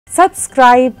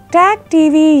Subscribe Tag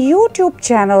TV YouTube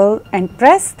channel and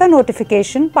press the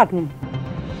notification button.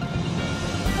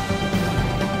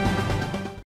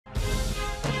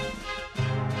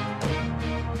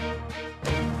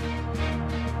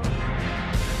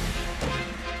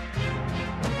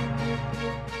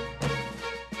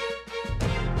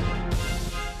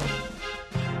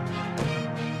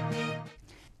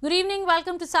 Good evening,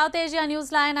 welcome to South Asia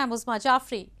Newsline. I'm Uzma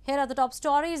Jafri. Here are the top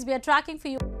stories we are tracking for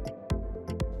you.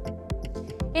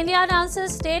 India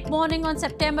announces state mourning on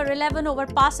September 11 over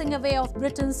passing away of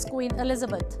Britain's Queen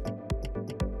Elizabeth.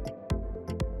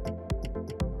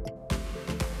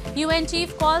 UN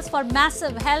chief calls for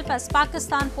massive help as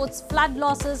Pakistan puts flood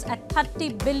losses at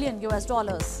 $30 billion.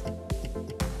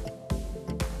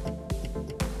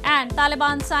 And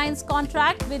Taliban signs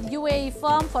contract with UAE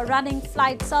firm for running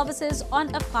flight services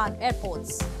on Afghan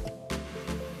airports.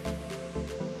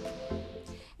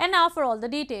 And now for all the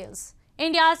details.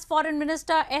 India's Foreign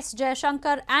Minister S.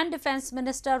 Jaishankar and Defence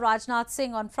Minister Rajnath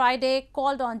Singh on Friday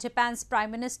called on Japan's Prime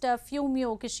Minister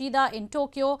Fumio Kishida in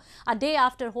Tokyo a day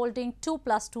after holding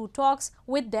 2+2 talks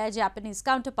with their Japanese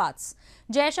counterparts.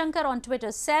 Jaishankar on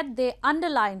Twitter said they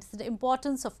underlined the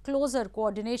importance of closer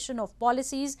coordination of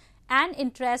policies and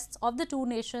interests of the two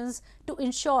nations to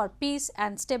ensure peace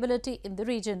and stability in the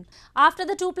region. After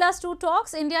the 2+2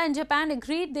 talks, India and Japan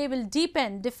agreed they will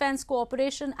deepen defence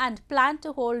cooperation and plan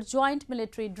to hold joint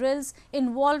military drills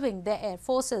involving their air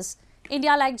forces.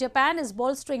 India, like Japan, is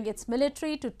bolstering its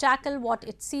military to tackle what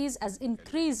it sees as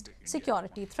increased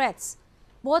security threats.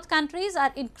 Both countries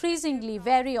are increasingly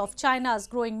wary of China's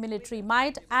growing military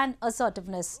might and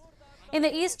assertiveness. In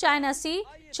the East China Sea,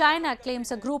 China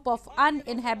claims a group of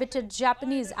uninhabited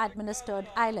Japanese-administered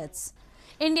islets.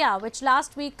 India, which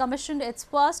last week commissioned its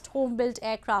first home-built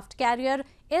aircraft carrier,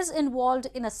 is involved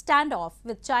in a standoff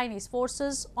with Chinese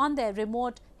forces on their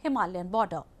remote Himalayan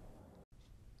border.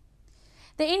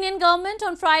 The Indian government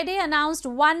on Friday announced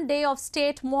 1 day of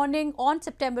state mourning on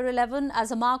September 11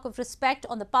 as a mark of respect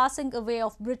on the passing away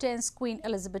of Britain's Queen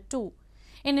Elizabeth II.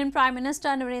 Indian Prime Minister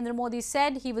Narendra Modi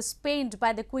said he was pained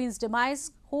by the Queen's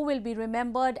demise, who will be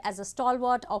remembered as a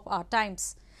stalwart of our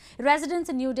times. Residents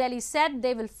in New Delhi said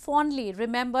they will fondly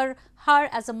remember her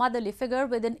as a motherly figure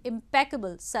with an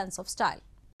impeccable sense of style.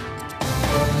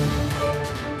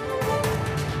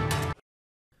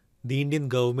 The Indian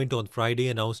government on Friday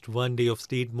announced 1 day of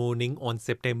state mourning on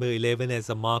September 11 as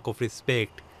a mark of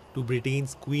respect to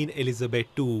Britain's Queen Elizabeth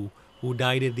II, who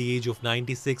died at the age of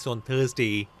 96 on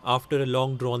Thursday after a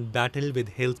long-drawn battle with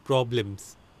health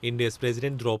problems. India's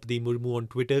President Draupadi Murmu on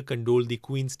Twitter condoled the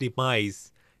Queen's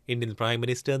demise. Indian Prime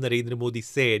Minister Narendra Modi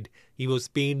said he was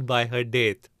pained by her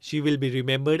death. She will be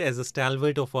remembered as a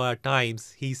stalwart of our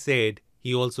times, he said.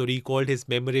 He also recalled his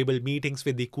memorable meetings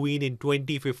with the Queen in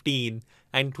 2015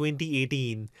 and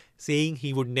 2018, saying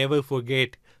he would never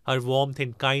forget her warmth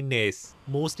and kindness.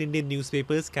 Most Indian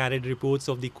newspapers carried reports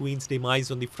of the Queen's demise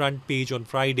on the front page on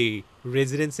Friday.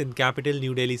 Residents in capital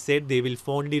New Delhi said they will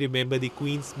fondly remember the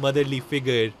Queen's motherly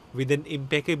figure with an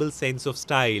impeccable sense of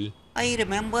style. I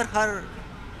remember her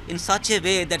in such a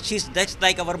way that that's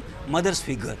like our mother's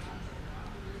figure.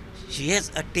 She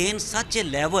has attained such a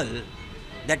level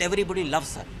that everybody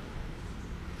loves her.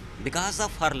 Because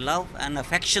of her love and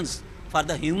affections for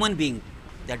the human being,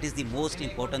 that is the most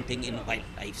important thing in our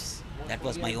lives. That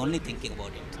was my only thinking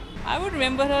about it. I would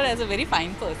remember her as a very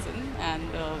fine person and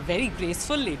a very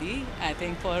graceful lady. I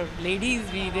think for ladies,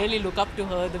 we really look up to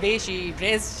her, the way she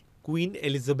dressed. Queen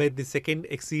Elizabeth II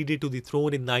acceded to the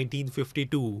throne in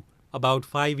 1952, about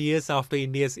 5 years after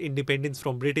India's independence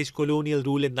from British colonial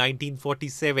rule in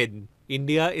 1947.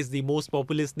 India is the most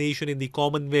populous nation in the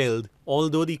Commonwealth,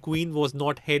 although the Queen was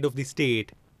not head of the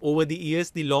state. Over the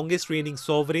years, the longest reigning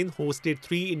sovereign hosted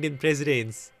 3 Indian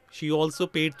presidents. She also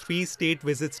paid 3 state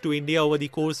visits to India over the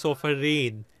course of her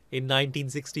reign in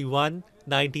 1961,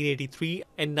 1983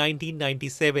 and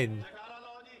 1997.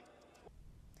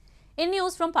 In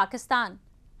news from Pakistan,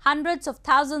 hundreds of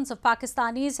thousands of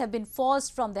Pakistanis have been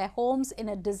forced from their homes in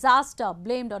a disaster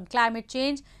blamed on climate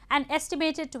change and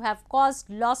estimated to have caused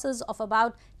losses of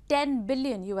about $10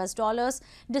 billion,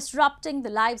 disrupting the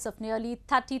lives of nearly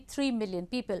 33 million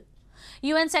people.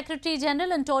 UN Secretary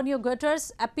General Antonio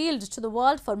Guterres appealed to the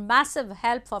world for massive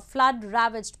help for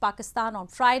flood-ravaged Pakistan on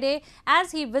Friday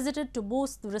as he visited to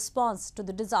boost the response to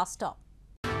the disaster.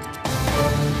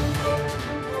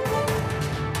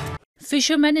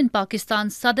 Fishermen in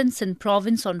Pakistan's southern Sindh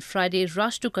province on Friday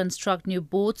rushed to construct new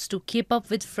boats to keep up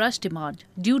with fresh demand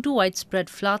due to widespread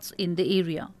floods in the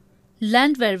area.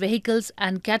 Land where vehicles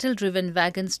and cattle-driven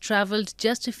wagons travelled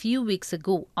just a few weeks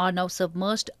ago are now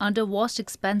submerged under vast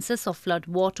expanses of flood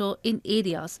water in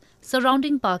areas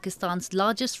surrounding Pakistan's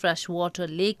largest freshwater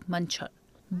lake Manchar.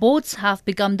 Boats have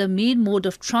become the main mode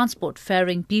of transport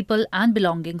ferrying people and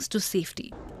belongings to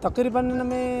safety. तकरीबन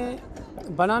में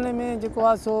बनाने में जेको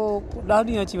आहे सो 10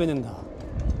 ॾींहं अची वञनि था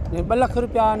ऐं 2 लख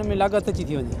रुपया हिन में लागत अची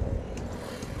थी वञे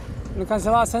इन खां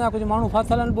सवाइ असांजा कुझु माण्हू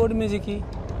फाथल आहिनि बोर्ड में जेकी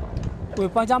उहे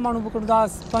पंहिंजा माण्हू बि कढूं था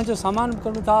पंहिंजो सामान बि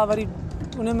कढूं था वरी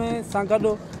उन में सां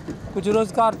गॾु कुझु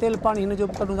रोज़गार तेल पाणी हिन जो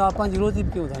बि कढूं था पंहिंजी रोज़ी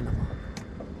बि कयूं था हिन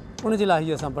मां उन जे लाइ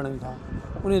हीअ असां बणायूं था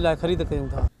उन लाइ ख़रीद कयूं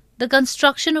था. The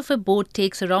construction of a boat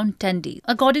takes around 10 days.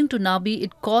 According to Nabi,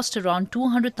 it cost around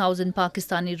 200,000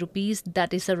 Pakistani rupees,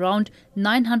 that is around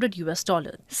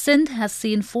 $900. Sindh has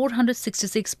seen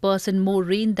 466% more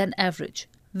rain than average.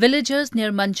 Villagers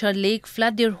near Manchar Lake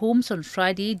fled their homes on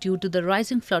Friday due to the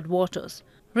rising flood waters.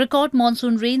 Record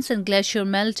monsoon rains and glacier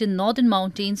melt in northern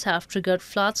mountains have triggered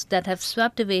floods that have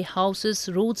swept away houses,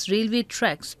 roads, railway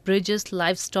tracks, bridges,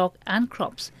 livestock and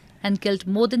crops and killed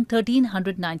more than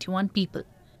 1,391 people.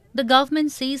 The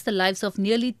government says the lives of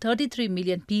nearly 33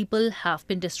 million people have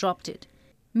been disrupted.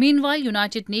 Meanwhile,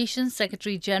 United Nations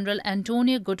Secretary-General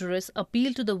Antonio Guterres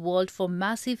appealed to the world for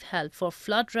massive help for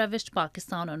flood-ravaged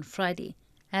Pakistan on Friday,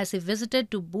 as he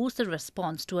visited to boost the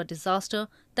response to a disaster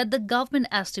that the government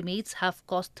estimates have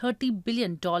caused $30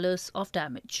 billion of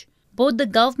damage. Both the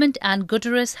government and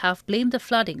Guterres have blamed the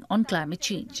flooding on climate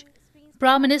change.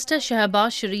 Prime Minister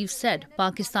Shehbaz Sharif said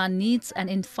Pakistan needs an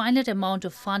infinite amount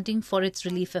of funding for its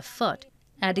relief effort,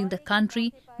 adding the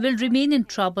country will remain in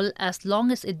trouble as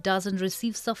long as it doesn't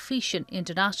receive sufficient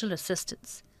international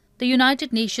assistance. The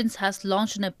United Nations has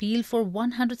launched an appeal for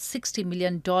 $160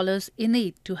 million in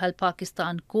aid to help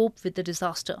Pakistan cope with the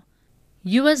disaster.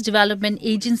 U.S. Development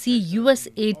Agency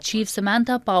USAID Chief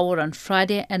Samantha Power on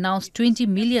Friday announced $20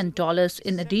 million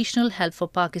in additional help for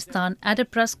Pakistan at a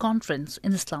press conference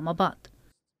in Islamabad.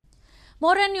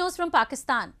 More news from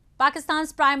Pakistan.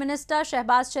 Pakistan's Prime Minister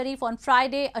Shehbaz Sharif on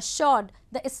Friday assured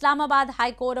the Islamabad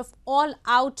High Court of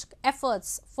all-out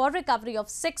efforts for recovery of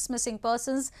 6 missing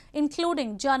persons,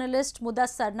 including journalist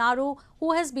Mudassar Naru,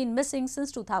 who has been missing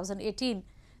since 2018.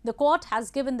 The court has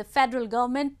given the federal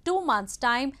government 2 months'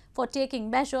 time for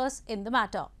taking measures in the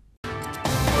matter.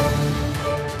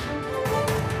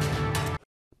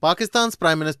 Pakistan's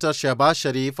Prime Minister Shehbaz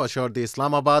Sharif assured the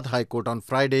Islamabad High Court on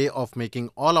Friday of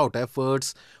making all-out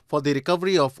efforts for the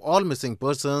recovery of all missing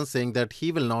persons, saying that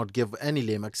he will not give any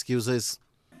lame excuses.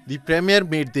 The Premier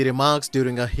made the remarks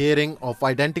during a hearing of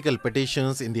identical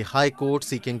petitions in the High Court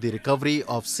seeking the recovery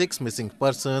of 6 missing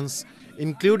persons,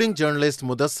 including journalist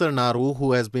Mudassar Naru,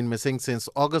 who has been missing since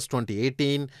August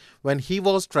 2018 when he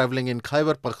was travelling in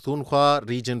Khyber Pakhtunkhwa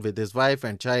region with his wife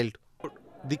and child.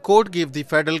 The court gave the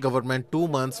federal government 2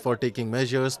 months for taking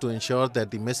measures to ensure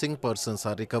that the missing persons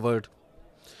are recovered.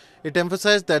 It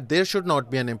emphasized that there should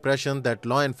not be an impression that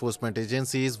law enforcement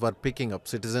agencies were picking up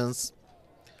citizens.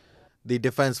 The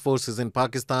defense forces in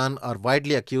Pakistan are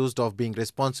widely accused of being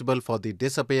responsible for the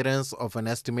disappearance of an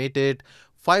estimated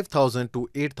 5,000 to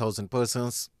 8,000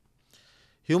 persons.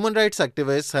 Human rights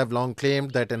activists have long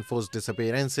claimed that enforced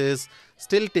disappearances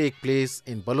still take place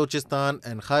in Balochistan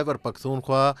and Khyber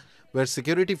Pakhtunkhwa, where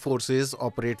security forces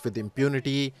operate with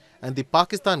impunity, and the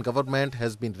Pakistan government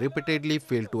has been repeatedly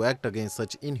failed to act against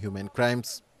such inhuman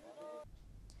crimes.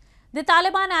 The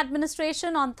Taliban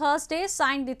administration on Thursday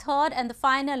signed the third and the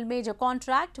final major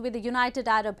contract with the United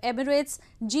Arab Emirates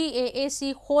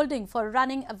GAAC Holding for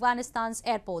running Afghanistan's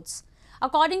airports.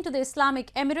 According to the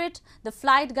Islamic Emirate, the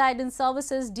flight guidance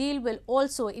services deal will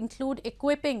also include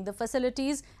equipping the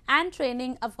facilities and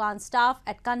training Afghan staff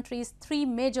at country's 3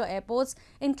 major airports,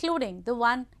 including the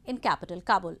one in capital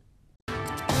Kabul.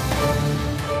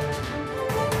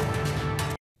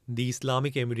 The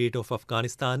Islamic Emirate of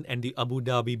Afghanistan and the Abu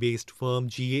Dhabi-based firm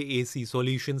GAAC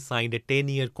Solutions signed a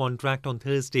 10-year contract on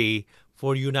Thursday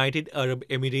for United Arab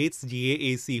Emirates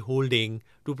GAAC Holding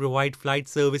to provide flight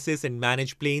services and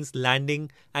manage planes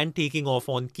landing and taking off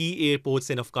on key airports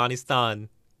in Afghanistan.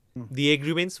 The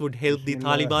agreements would help the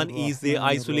Taliban ease their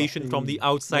isolation from the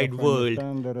outside world,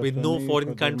 with no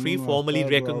foreign country formally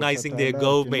recognizing their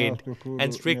government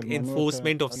and strict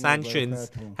enforcement of sanctions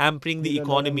hampering the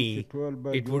economy.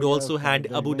 It would also hand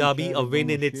Abu Dhabi a win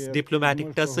in its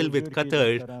diplomatic tussle with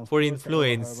Qatar for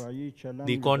influence.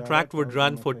 The contract would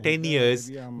run for 10 years,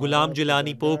 Ghulam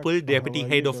Jilani Popal, deputy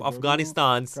head of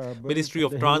Afghanistan's Ministry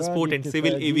of Transport and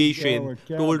Civil Aviation,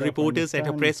 told reporters at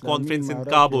a press conference in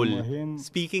Kabul.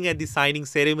 Speaking at the signing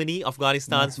ceremony,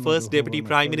 Afghanistan's first Deputy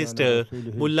Prime Minister,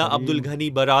 Mullah Abdul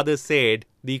Ghani Baradar, said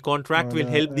the contract will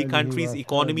help the country's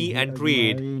economy and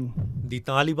trade. The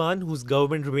Taliban, whose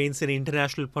government remains an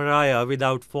international pariah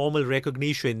without formal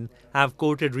recognition, have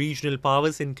courted regional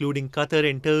powers including Qatar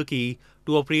and Turkey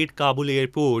to operate Kabul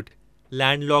airport,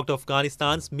 landlocked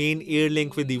Afghanistan's main air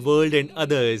link with the world and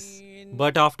others.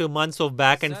 But after months of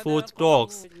back and forth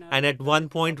talks, and at one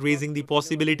point raising the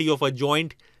possibility of a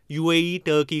joint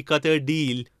UAE-Turkey-Qatar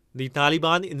deal, the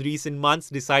Taliban in recent months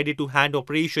decided to hand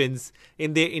operations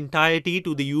in their entirety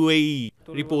to the UAE,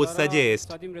 reports suggest.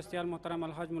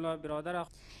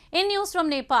 In news from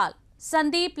Nepal,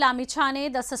 Sandeep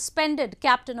Lamichhane, the suspended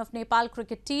captain of Nepal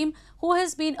cricket team who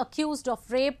has been accused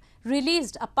of rape,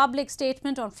 released a public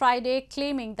statement on Friday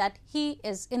claiming that he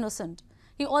is innocent.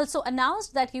 He also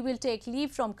announced that he will take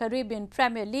leave from Caribbean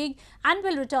Premier League and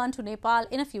will return to Nepal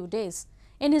in a few days.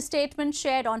 In his statement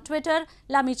shared on Twitter,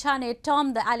 Lamichhane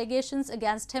termed the allegations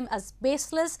against him as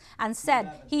baseless and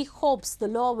said he hopes the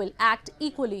law will act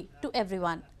equally to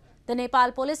everyone. The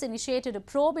Nepal police initiated a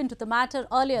probe into the matter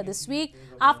earlier this week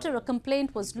after a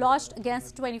complaint was lodged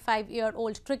against a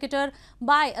 25-year-old cricketer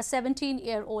by a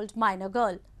 17-year-old minor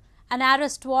girl. An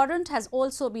arrest warrant has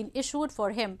also been issued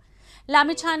for him.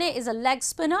 Lamichhane is a leg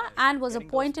spinner and was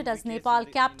appointed as Nepal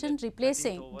captain,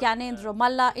 replacing Gyanendra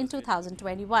Malla in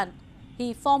 2021.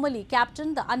 He formerly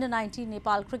captained the under-19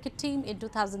 Nepal cricket team in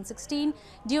 2016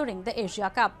 during the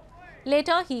Asia Cup.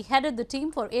 Later, he headed the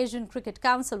team for Asian Cricket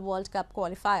Council World Cup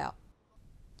qualifier.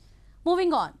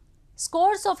 Moving on,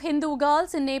 scores of Hindu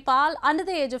girls in Nepal under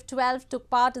the age of 12 took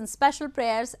part in special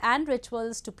prayers and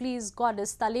rituals to please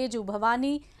goddess Taleju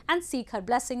Bhavani and seek her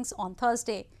blessings on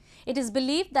Thursday. It is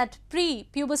believed that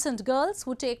pre-pubescent girls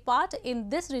who take part in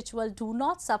this ritual do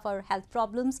not suffer health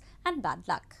problems and bad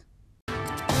luck.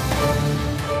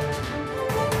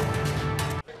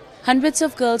 Hundreds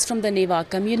of girls from the Neva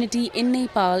community in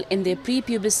Nepal in their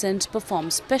prepubescent perform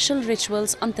special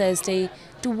rituals on Thursday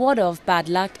to ward off bad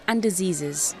luck and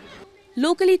diseases.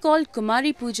 Locally called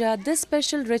Kumari Puja, this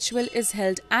special ritual is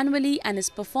held annually and is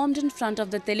performed in front of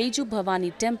the Taleju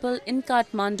Bhavani temple in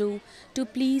Kathmandu to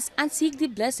please and seek the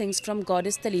blessings from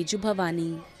goddess Taleju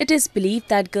Bhavani. It is believed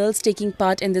that girls taking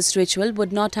part in this ritual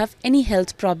would not have any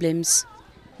health problems.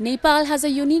 Nepal has a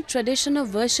unique tradition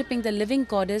of worshipping the living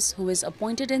goddess who is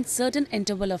appointed in certain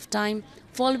interval of time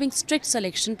following strict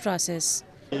selection process.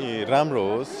 राम्रो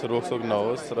होस् रोकसोक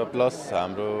नहोस् र plus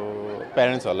हाम्रो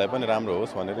प्यारेन्ट्सहरुलाई पनि राम्रो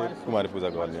होस् भनेर कुमारी पूजा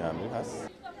गर्ने हामी खास.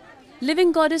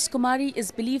 Living goddess Kumari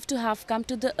is believed to have come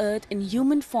to the earth in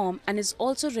human form and is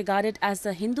also regarded as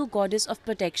the Hindu goddess of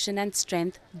protection and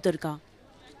strength, Durga.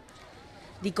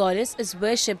 The goddess is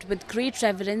worshipped with great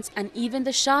reverence and even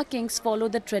the Shah kings follow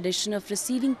the tradition of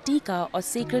receiving tika or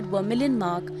sacred vermilion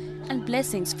mark and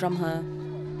blessings from her.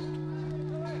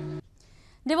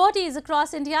 Devotees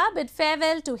across India bid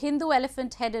farewell to Hindu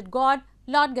elephant-headed god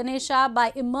Lord Ganesha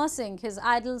by immersing his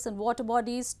idols in water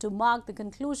bodies to mark the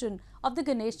conclusion of the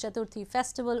Ganesh Chaturthi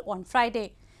festival on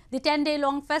Friday. The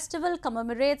 10-day-long festival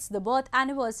commemorates the birth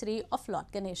anniversary of Lord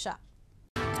Ganesha.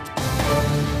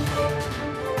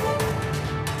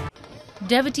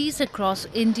 Devotees across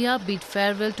India bid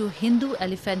farewell to Hindu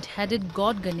elephant-headed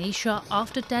god Ganesha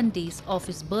after 10 days of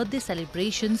his birthday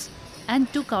celebrations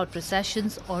and took out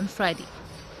processions on Friday.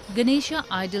 Ganesha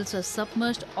idols are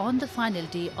submerged on the final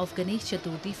day of Ganesh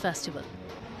Chaturthi festival.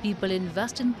 People in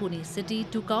western Pune city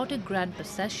took out a grand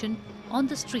procession on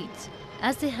the streets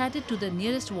as they headed to the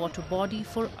nearest water body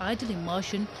for idol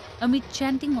immersion amid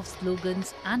chanting of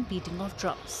slogans and beating of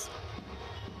drums.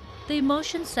 The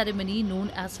immersion ceremony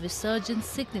known as Visarjan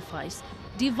signifies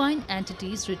divine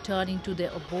entities returning to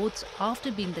their abodes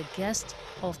after being the guests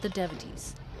of the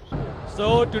devotees.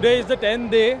 So today is the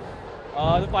 10th day,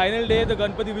 the final day, the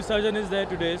Ganpati Visarjan is there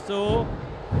today. So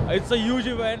it's a huge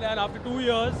event, and after 2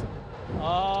 years,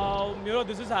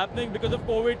 this is happening because of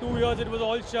COVID. 2 years it was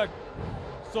all shut.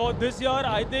 So this year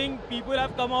I think people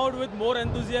have come out with more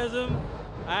enthusiasm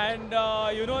and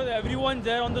everyone's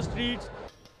there on the streets.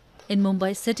 In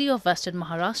Mumbai city of Western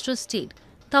Maharashtra state,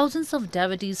 thousands of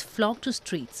devotees flocked to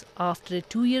streets after a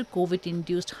 2-year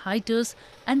COVID-induced hiatus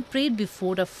and prayed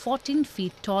before a 14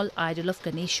 feet tall idol of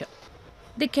Ganesha.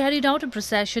 They carried out a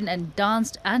procession and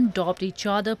danced and daubed each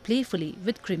other playfully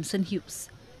with crimson hues.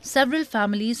 Several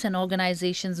families and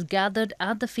organizations gathered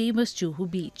at the famous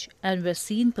Juhu beach and were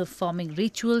seen performing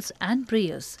rituals and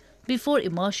prayers before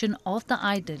immersion of the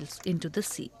idols into the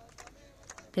sea.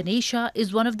 Ganesha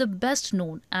is one of the best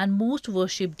known and most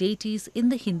worshipped deities in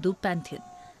the Hindu pantheon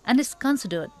and is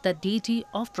considered the deity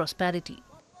of prosperity.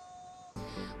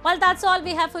 Well, that's all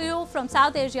we have for you from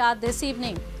South Asia this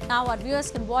evening. Now our viewers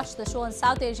can watch the show on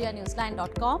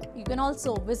SouthAsiaNewsline.com. You can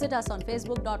also visit us on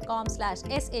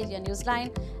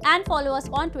Facebook.com/SAsiaNewsline and follow us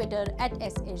on Twitter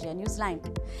 @SAsiaNewsline.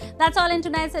 That's all in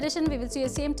tonight's edition. We will see you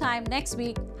same time next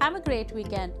week. Have a great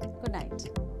weekend. Good night.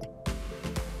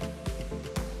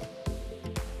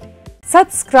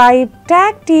 Subscribe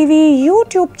TAG TV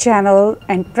YouTube channel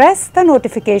and press the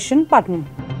notification button.